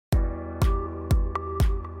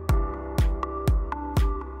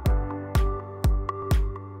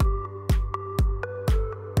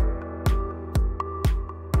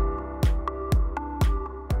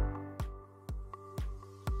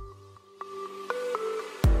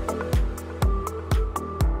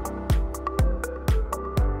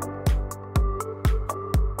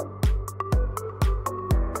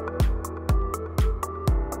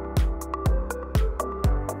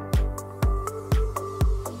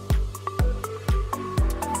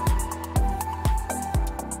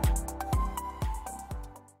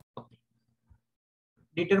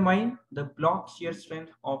Determine the block shear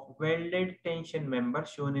strength of welded tension member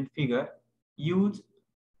shown in figure. Use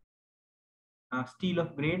steel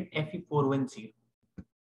of grade Fe410.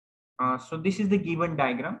 So this is the given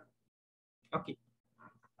diagram. Okay,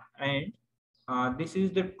 and this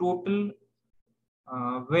is the total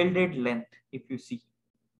welded length, if you see.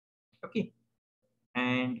 Okay,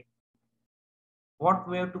 and what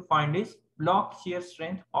we have to find is block shear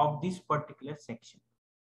strength of this particular section.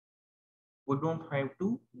 We don't have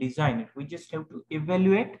to design it, we just have to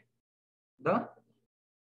evaluate the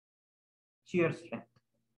shear strength.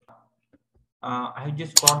 I have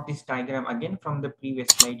just got this diagram again from the previous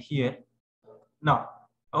slide here. Now,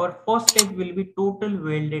 our first step will be total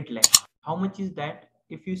welded length. How much is that?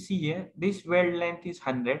 If you see here, this weld length is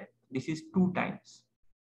 100. This is 2 times.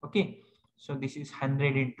 Okay, so this is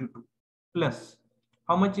 100 into 2 plus.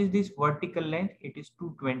 How much is this vertical length? It is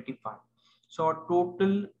 225. So our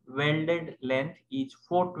total welded length is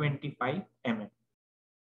 425 mm.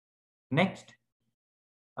 Next,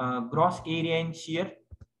 gross area in shear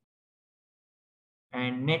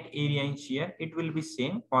and net area in shear, it will be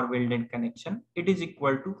same for welded connection. It is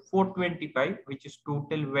equal to 425, which is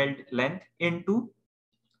total weld length, into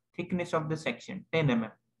thickness of the section 10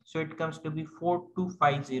 mm. So it comes to be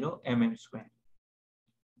 4250 mm square.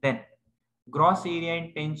 Then gross area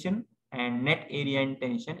in tension and net area in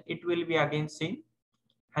tension, it will be again same,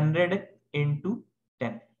 100 into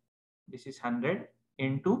 10. This is 100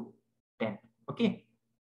 into 10. Okay.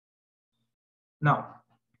 Now,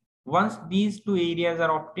 once these two areas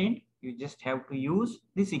are obtained, you just have to use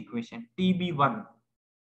this equation TB1.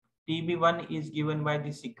 TB1 is given by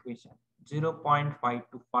this equation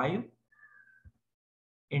 0.525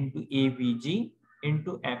 into AVG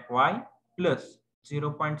into Fy plus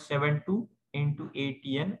 0.72 into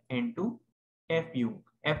ATN into FU.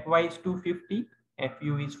 Fy is 250,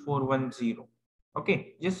 Fu is 410.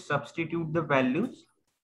 Okay, just substitute the values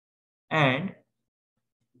and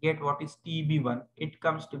get what is TB1. It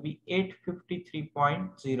comes to be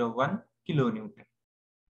 853.01 kilonewton.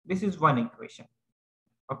 This is one equation.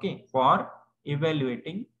 Okay, for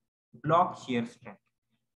evaluating block shear strength.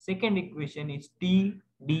 Second equation is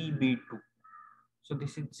TDB2. So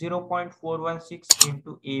this is 0.416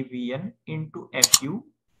 into AVN into FU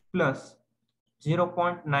plus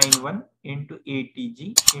 0.91 into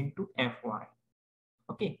ATG into Fy.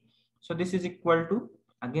 Okay, so this is equal to,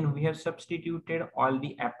 again we have substituted all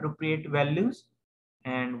the appropriate values,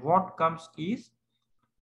 and what comes is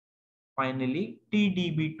finally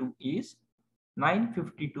TDB2 is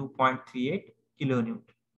 952.38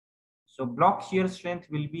 kilonewton. So block shear strength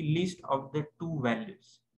will be least of the two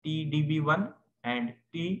values, TDB1 and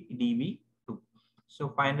TDB2. So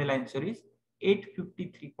final answer is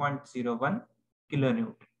 853.01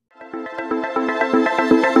 kilonewton.